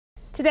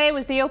Today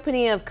was the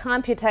opening of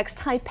Computex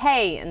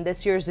Taipei, and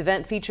this year's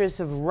event features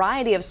a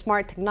variety of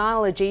smart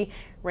technology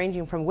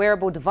ranging from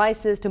wearable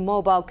devices to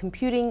mobile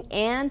computing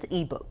and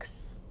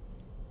e-books.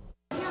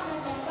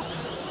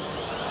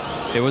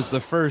 It was the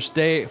first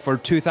day for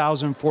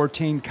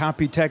 2014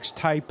 Computex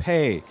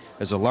Taipei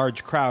as a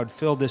large crowd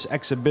filled this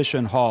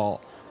exhibition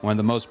hall. One of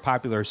the most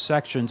popular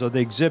sections of the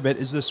exhibit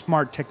is the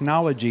smart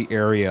technology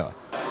area.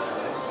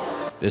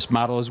 This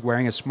model is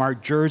wearing a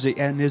smart jersey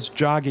and is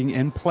jogging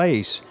in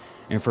place.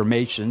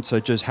 Information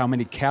such as how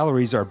many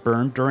calories are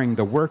burned during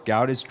the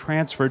workout is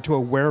transferred to a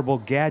wearable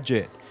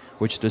gadget,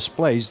 which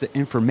displays the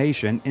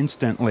information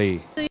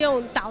instantly.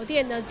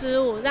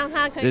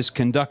 This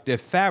conductive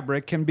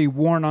fabric can be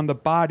worn on the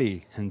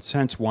body and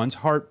sense one's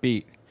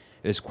heartbeat.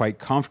 It is quite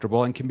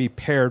comfortable and can be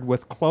paired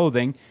with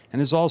clothing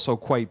and is also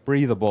quite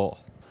breathable.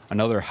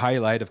 Another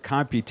highlight of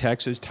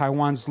Computex is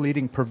Taiwan's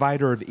leading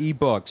provider of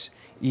e-books,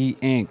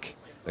 E-Ink.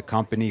 The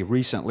company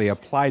recently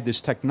applied this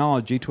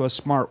technology to a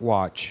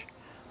smartwatch.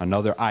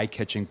 Another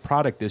eye-catching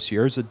product this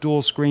year is a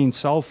dual-screen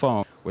cell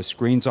phone with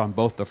screens on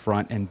both the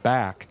front and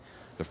back.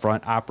 The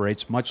front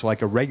operates much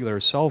like a regular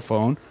cell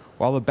phone,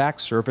 while the back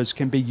surface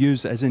can be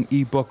used as an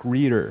e-book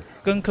reader.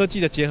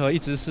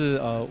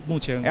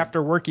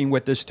 After working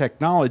with this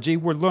technology,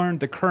 we learned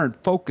the current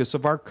focus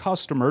of our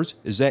customers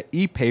is that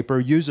e-paper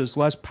uses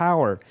less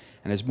power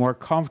and is more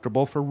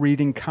comfortable for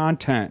reading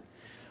content.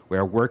 We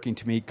are working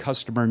to meet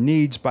customer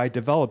needs by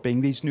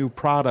developing these new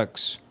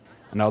products.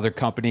 Another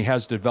company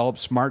has developed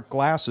smart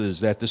glasses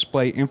that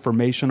display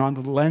information on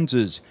the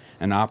lenses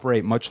and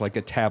operate much like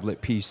a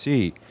tablet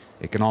PC.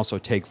 It can also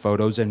take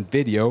photos and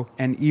video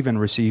and even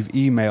receive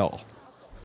email.